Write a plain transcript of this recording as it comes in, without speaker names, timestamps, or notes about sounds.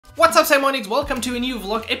What's up, Simonics? Welcome to a new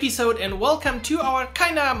vlog episode and welcome to our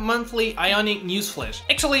kinda monthly Ionic Newsflash.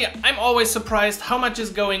 Actually, I'm always surprised how much is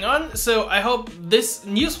going on, so I hope this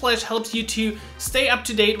Newsflash helps you to stay up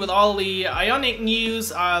to date with all the Ionic news,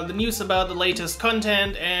 the news about the latest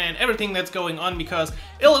content and everything that's going on, because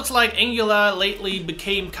it looks like Angular lately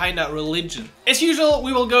became kinda religion. As usual,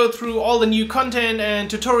 we will go through all the new content and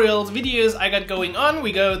tutorials, videos I got going on.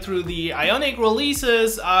 We go through the Ionic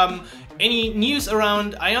releases, any news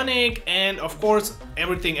around Ionic, and of course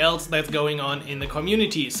everything else that's going on in the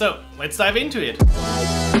community. So let's dive into it.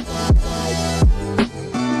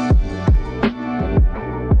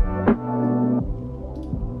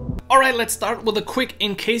 Alright, let's start with a quick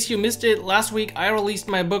in case you missed it. Last week I released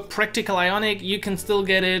my book Practical Ionic. You can still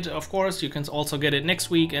get it, of course. You can also get it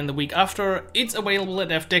next week and the week after. It's available at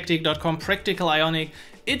fdectic.com, Practical Ionic.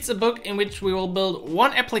 It's a book in which we will build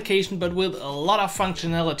one application but with a lot of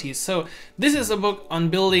functionalities. So this is a book on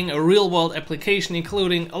building a real-world application,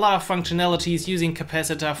 including a lot of functionalities using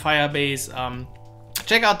Capacitor, Firebase.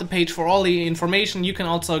 Check out the page for all the information. You can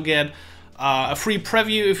also get a free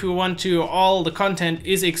preview if you want to. All the content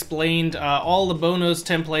is explained, all the bonus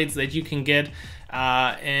templates that you can get,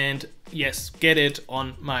 and yes, get it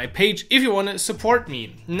on my page if you want to support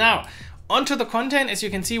me. Now, onto the content. As you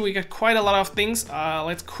can see, we got quite a lot of things.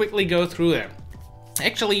 Let's quickly go through them.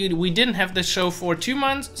 Actually, we didn't have this show for 2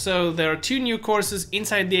 months, so there are 2 new courses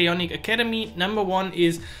inside the Ionic Academy. Number 1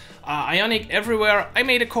 is Ionic Everywhere. I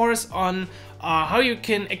made a course on how you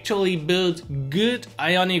can actually build good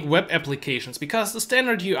Ionic web applications, because the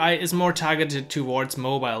standard UI is more targeted towards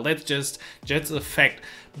mobile. That's just a fact.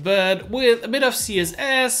 But with a bit of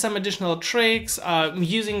CSS, some additional tricks,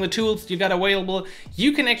 using the tools you got available,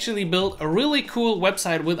 you can actually build a really cool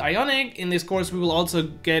website with Ionic. In this course, we will also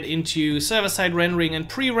get into server-side rendering and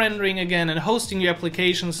pre-rendering again and hosting your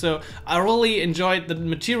application. So I really enjoyed the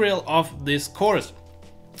material of this course.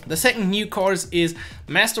 The second new course is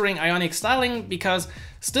Mastering Ionic Styling, because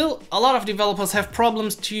still a lot of developers have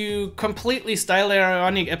problems to completely style their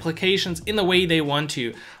Ionic applications in the way they want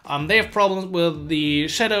to. They have problems with the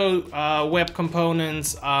shadow web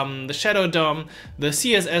components, the shadow DOM, the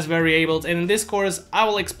CSS variables, and in this course I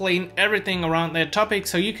will explain everything around that topic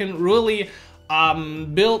so you can really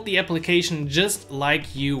build the application just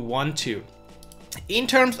like you want to. In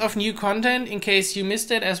terms of new content, in case you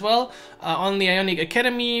missed it as well, on the Ionic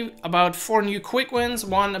Academy, about 4 new quick wins.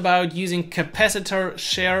 One about using Capacitor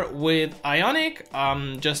share with Ionic,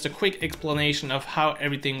 just a quick explanation of how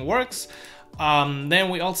everything works. Then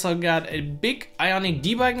we also got a big Ionic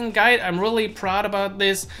debugging guide. I'm really proud about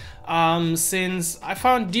this, since I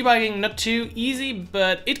found debugging not too easy,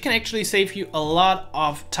 but it can actually save you a lot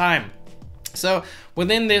of time. So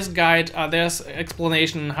within this guide, there's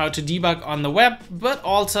explanation how to debug on the web, but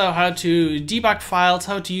also how to debug files,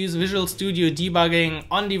 how to use Visual Studio debugging,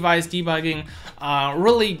 on-device debugging.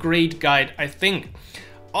 Really great guide, I think.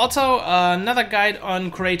 Also, another guide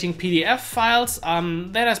on creating PDF files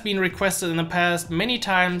that has been requested in the past many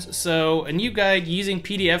times. So a new guide using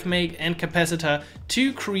PDFmake and Capacitor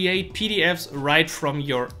to create PDFs right from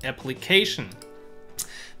your application.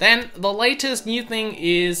 Then the latest new thing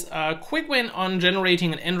is a quick win on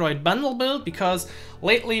generating an Android bundle build, because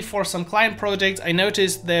lately for some client projects I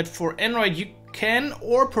noticed that for Android you can,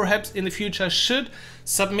 or perhaps in the future should,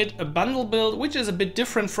 submit a bundle build which is a bit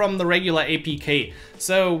different from the regular APK.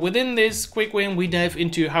 So within this quick win we dive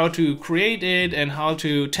into how to create it and how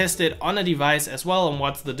to test it on a device as well, and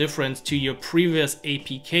what's the difference to your previous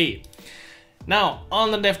APK. Now,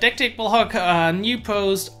 on the Devdectic blog, a new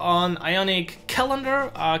post on Ionic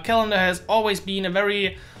Calendar. Calendar has always been a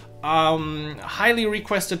very highly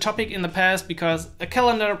requested topic in the past, because a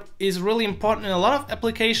calendar is really important in a lot of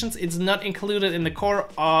applications. It's not included in the core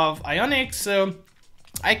of Ionic, so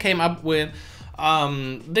I came up with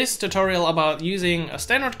this tutorial about using a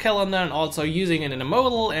standard calendar and also using it in a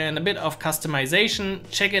modal and a bit of customization.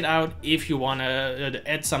 Check it out if you want to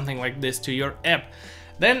add something like this to your app.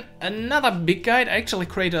 Then another big guide. I actually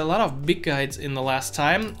created a lot of big guides in the last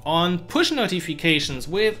time on push notifications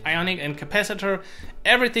with Ionic and Capacitor.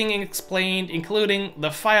 Everything explained, including the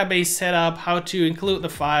Firebase setup, how to include the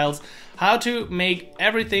files, how to make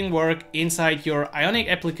everything work inside your Ionic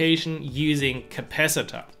application using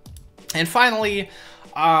Capacitor. And finally,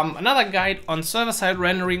 another guide on server-side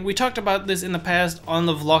rendering. We talked about this in the past on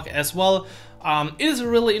the vlog as well. It is a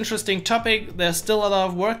really interesting topic. There's still a lot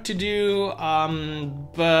of work to do,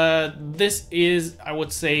 but this is, I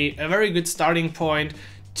would say, a very good starting point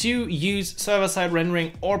to use server-side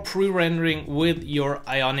rendering or pre-rendering with your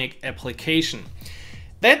Ionic application.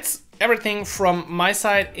 That's everything from my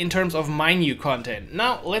side in terms of my new content.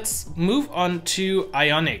 Now let's move on to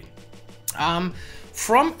Ionic.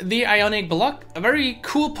 From the Ionic blog, a very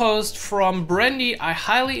cool post from Brandy I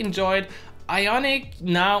highly enjoyed. Ionic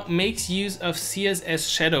now makes use of CSS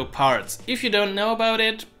Shadow Parts. If you don't know about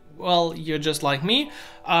it, well, you're just like me,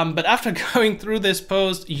 but after going through this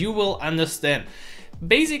post, you will understand.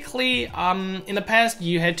 Basically, in the past,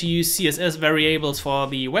 you had to use CSS variables for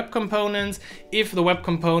the web components. If the web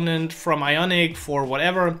component from Ionic, for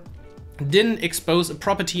whatever, didn't expose a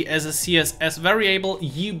property as a CSS variable,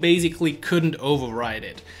 you basically couldn't override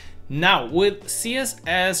it. Now, with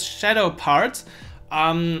CSS Shadow Parts,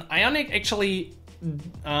 Ionic actually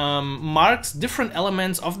marks different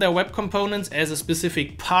elements of their web components as a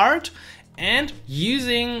specific part, and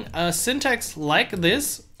using a syntax like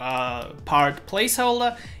this, part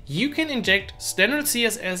placeholder, you can inject standard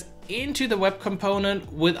CSS into the web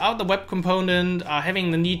component without the web component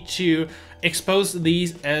having the need to expose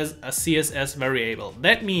these as a CSS variable.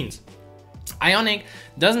 That means Ionic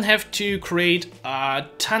doesn't have to create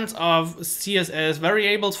tons of CSS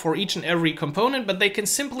variables for each and every component, but they can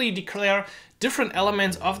simply declare different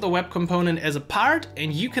elements of the web component as a part,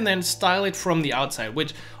 and you can then style it from the outside,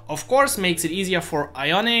 which of course makes it easier for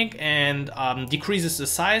Ionic and decreases the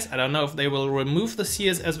size. I don't know if they will remove the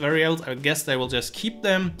CSS variables, I guess they will just keep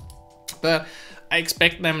them, but I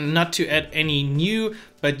expect them not to add any new,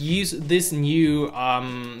 but use this new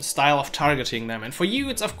style of targeting them. And for you,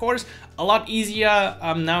 it's of course a lot easier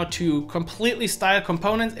now to completely style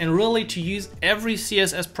components and really to use every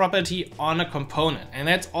CSS property on a component. And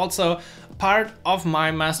that's also part of my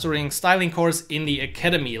mastering styling course in the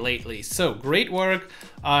Academy lately. So great work,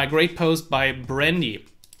 great post by Brandy.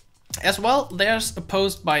 As well, there's a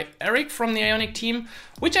post by Eric from the Ionic team,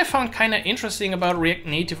 which I found kind of interesting about React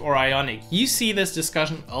Native or Ionic. You see this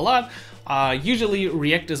discussion a lot. Usually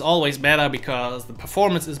React is always better because the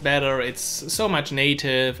performance is better, it's so much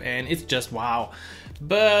native, and it's just wow.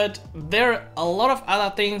 But there are a lot of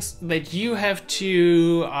other things that you have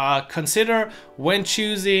to consider when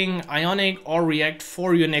choosing Ionic or React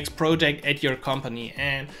for your next project at your company.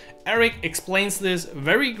 And Eric explains this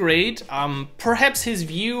very great. Perhaps his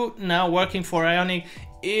view now working for Ionic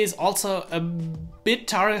is also a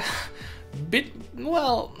bit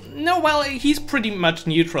he's pretty much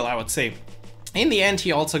neutral, I would say. In the end,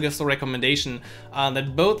 he also gives the recommendation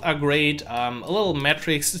that both are great, a little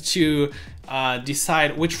metrics to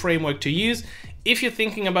decide which framework to use. If you're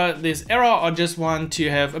thinking about this era or just want to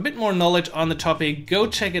have a bit more knowledge on the topic, go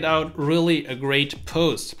check it out, really a great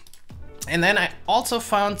post. And then I also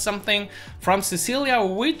found something from Cecilia,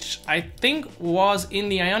 which I think was in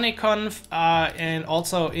the IonicConf and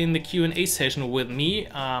also in the Q&A session with me,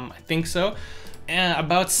 I think so,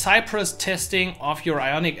 about Cyprus testing of your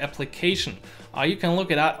Ionic application. You can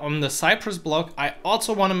look it up on the Cyprus blog. I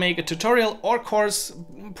also want to make a tutorial or course,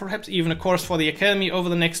 perhaps even a course for the Academy over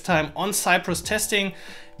the next time on Cyprus testing,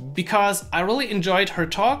 because I really enjoyed her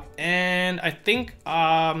talk, and I think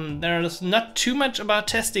there's not too much about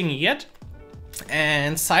testing yet,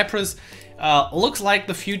 and Cyprus looks like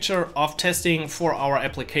the future of testing for our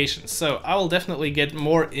applications. So I will definitely get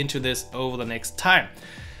more into this over the next time.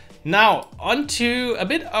 Now on to a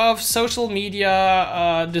bit of social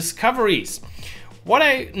media discoveries. What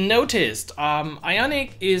I noticed,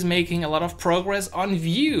 Ionic is making a lot of progress on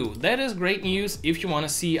View. That is great news if you want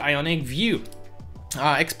to see Ionic View.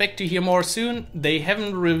 Expect to hear more soon. They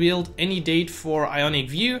haven't revealed any date for Ionic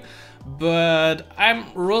View, but I'm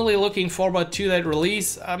really looking forward to that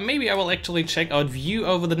release. Maybe I will actually check out View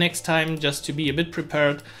over the next time just to be a bit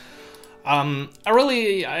prepared.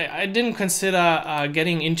 I didn't consider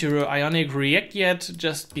getting into Ionic React yet,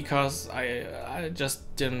 just because I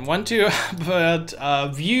just didn't want to. But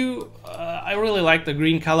View, I really like the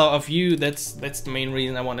green color of View. That's the main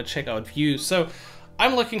reason I want to check out View. So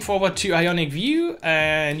I'm looking forward to Ionic View,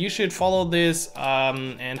 and you should follow this,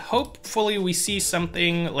 and hopefully we see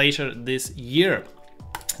something later this year.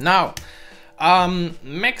 Now,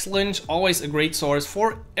 Max Lynch, always a great source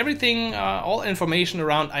for everything, all information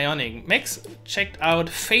around Ionic. Max checked out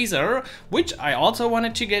Phaser, which I also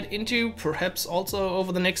wanted to get into, perhaps also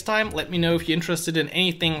over the next time. Let me know if you're interested in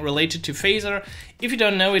anything related to Phaser. If you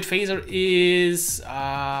don't know it, Phaser is,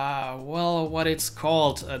 well, what it's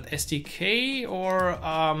called, an SDK or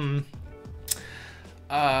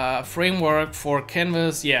framework for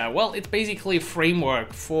Canvas. Yeah, well, it's basically a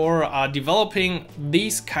framework for developing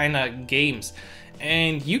these kind of games,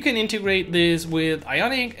 and you can integrate this with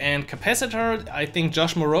Ionic and Capacitor. I think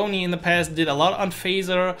Josh Moroney in the past did a lot on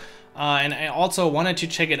Phaser, and I also wanted to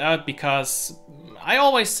check it out because I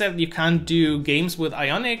always said you can't do games with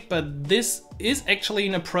Ionic, but this is actually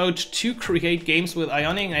an approach to create games with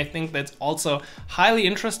Ionic. I think that's also highly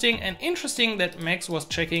interesting, and interesting that Max was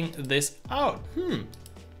checking this out.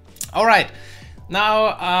 All right.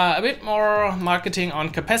 Now, a bit more marketing on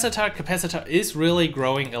Capacitor. Capacitor is really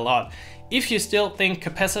growing a lot. If you still think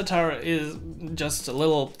Capacitor is just a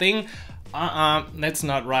little thing, that's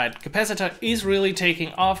not right. Capacitor is really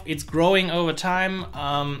taking off. It's growing over time.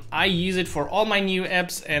 I use it for all my new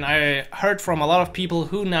apps, and I heard from a lot of people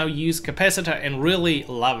who now use Capacitor and really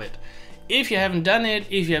love it. If you haven't done it,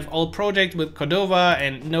 if you have old project with Cordova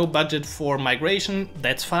and no budget for migration,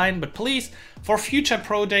 that's fine, but please, for future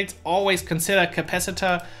projects, always consider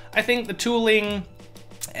Capacitor. I think the tooling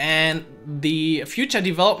and the future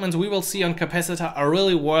developments we will see on Capacitor are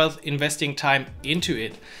really worth investing time into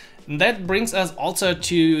it. And that brings us also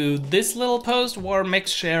to this little post where Max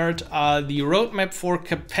shared the roadmap for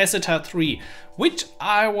Capacitor 3, which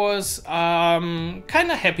I was kind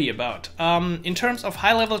of happy about. In terms of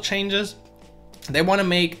high-level changes, they want to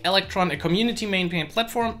make Electron a community maintained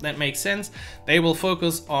platform. That makes sense. They will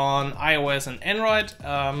focus on iOS and Android,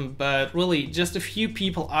 but really just a few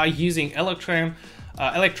people are using Electron,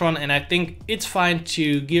 and I think it's fine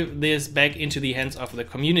to give this back into the hands of the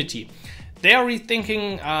community. They are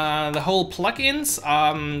rethinking the whole plugins.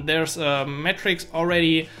 There's metrics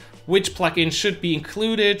already, which plugins should be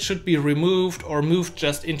included, should be removed, or moved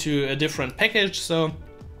just into a different package. So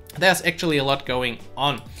there's actually a lot going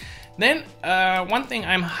on. Then one thing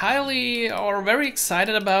I'm highly or very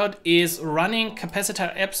excited about is running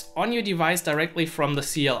Capacitor apps on your device directly from the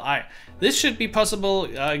CLI. This should be possible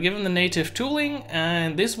given the native tooling,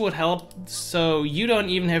 and this would help so you don't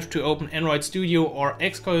even have to open Android Studio or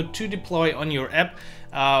Xcode to deploy on your app,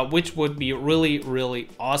 which would be really, really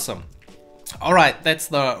awesome. All right, that's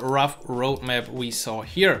the rough roadmap we saw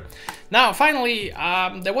here. Now, finally,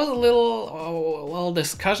 there was a little,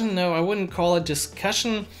 discussion. No, I wouldn't call it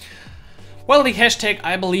discussion. Well, the hashtag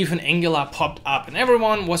I believe in Angular popped up, and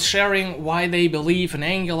everyone was sharing why they believe in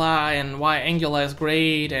Angular and why Angular is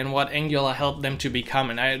great and what Angular helped them to become.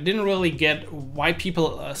 And I didn't really get why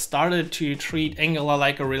people started to treat Angular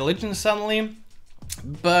like a religion suddenly.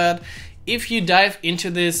 But if you dive into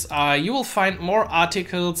this, you will find more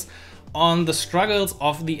articles on the struggles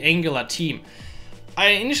of the Angular team.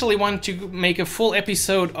 I initially wanted to make a full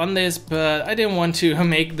episode on this, but I didn't want to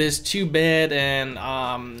make this too bad, and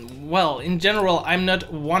well, in general, I'm not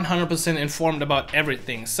 100% informed about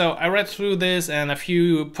everything. So I read through this and a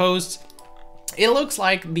few posts. It looks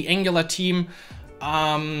like the Angular team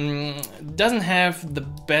doesn't have the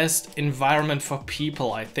best environment for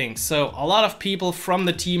people, I think. So a lot of people from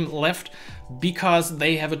the team left because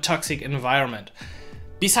they have a toxic environment.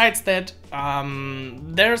 Besides that,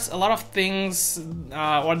 there's a lot of things, there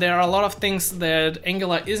are a lot of things that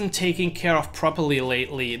Angular isn't taking care of properly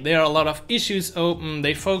lately. There are a lot of issues open.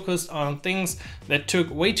 They focused on things that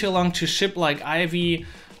took way too long to ship, like Ivy.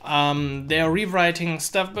 They're rewriting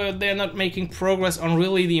stuff, but they're not making progress on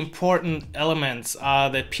really the important elements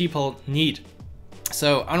that people need.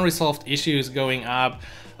 So unresolved issues going up.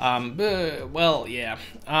 Well, yeah,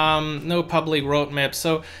 no public roadmap.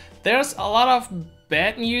 So there's a lot of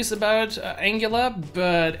bad news about Angular,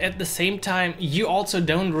 but at the same time, you also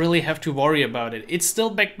don't really have to worry about it. It's still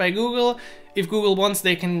backed by Google. If Google wants,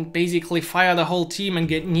 they can basically fire the whole team and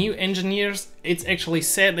get new engineers. It's actually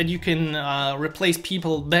sad that you can replace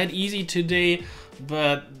people that easy today,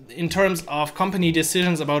 but in terms of company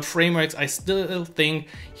decisions about frameworks, I still think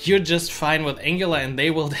you're just fine with Angular, and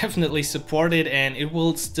they will definitely support it, and it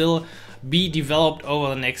will still be developed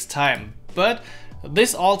over the next time. But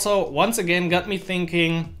this also, once again, got me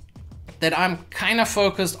thinking that I'm kind of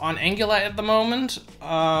focused on Angular at the moment,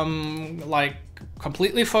 like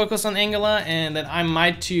completely focused on Angular, and that I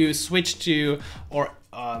might to switch to, or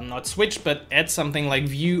not switch, but add something like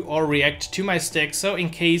Vue or React to my stack. So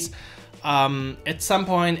in case at some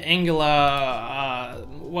point Angular,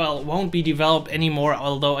 well, won't be developed anymore,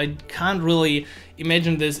 although I can't really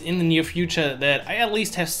imagine this in the near future, that I at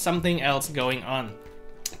least have something else going on.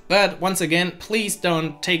 But once again, please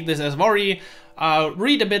don't take this as worry.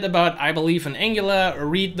 Read a bit about I Believe in Angular,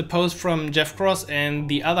 read the post from Jeff Cross and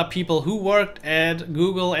the other people who worked at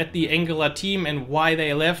Google at the Angular team and why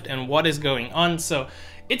they left and what is going on. So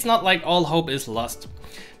it's not like all hope is lost.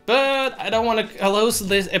 But I don't want to close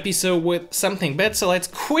this episode with something bad, so let's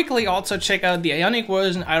quickly also check out the Ionic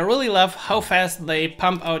version. I really love how fast they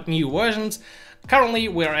pump out new versions. Currently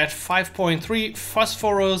we're at 5.3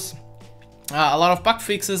 Phosphorus. A lot of bug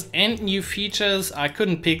fixes and new features. I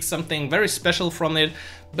couldn't pick something very special from it,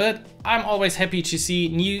 but I'm always happy to see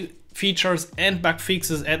new features and bug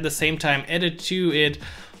fixes at the same time added to it.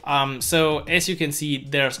 So as you can see,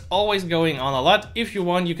 there's always going on a lot. If you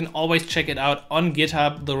want, you can always check it out on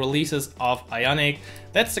GitHub, the releases of Ionic.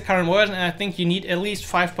 That's the current version, and I think you need at least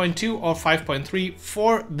 5.2 or 5.3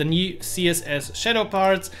 for the new CSS Shadow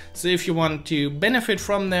Parts. So if you want to benefit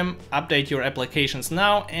from them, update your applications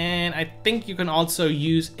now. And I think you can also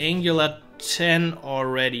use Angular 10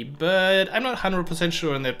 already, but I'm not 100%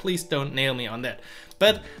 sure on that. Please don't nail me on that.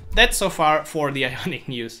 But that's so far for the Ionic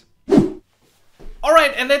news.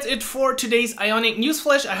 Alright, and that's it for today's Ionic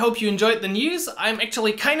Newsflash. I hope you enjoyed the news. I'm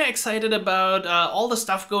actually kind of excited about all the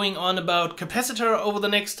stuff going on about Capacitor over the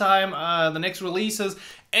next time, the next releases,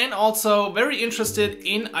 and also very interested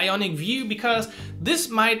in Ionic View, because this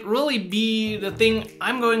might really be the thing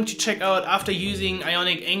I'm going to check out after using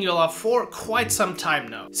Ionic Angular for quite some time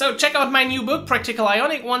now. So check out my new book, Practical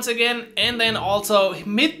Ionic, once again, and then also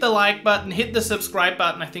hit the like button, hit the subscribe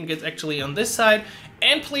button. I think it's actually on this side.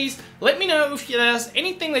 And please let me know if there's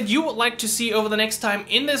anything that you would like to see over the next time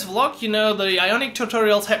in this vlog. You know, the Ionic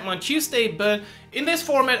tutorials happen on Tuesday, but in this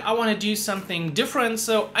format I want to do something different.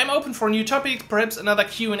 So I'm open for new topics, perhaps another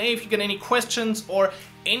Q&A. If you get any questions or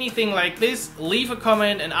anything like this, leave a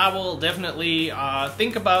comment and I will definitely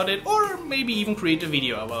think about it, or maybe even create a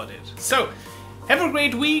video about it. So have a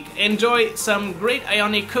great week, enjoy some great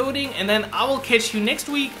Ionic coding, and then I will catch you next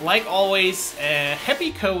week. Like always,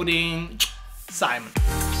 happy coding, Simon.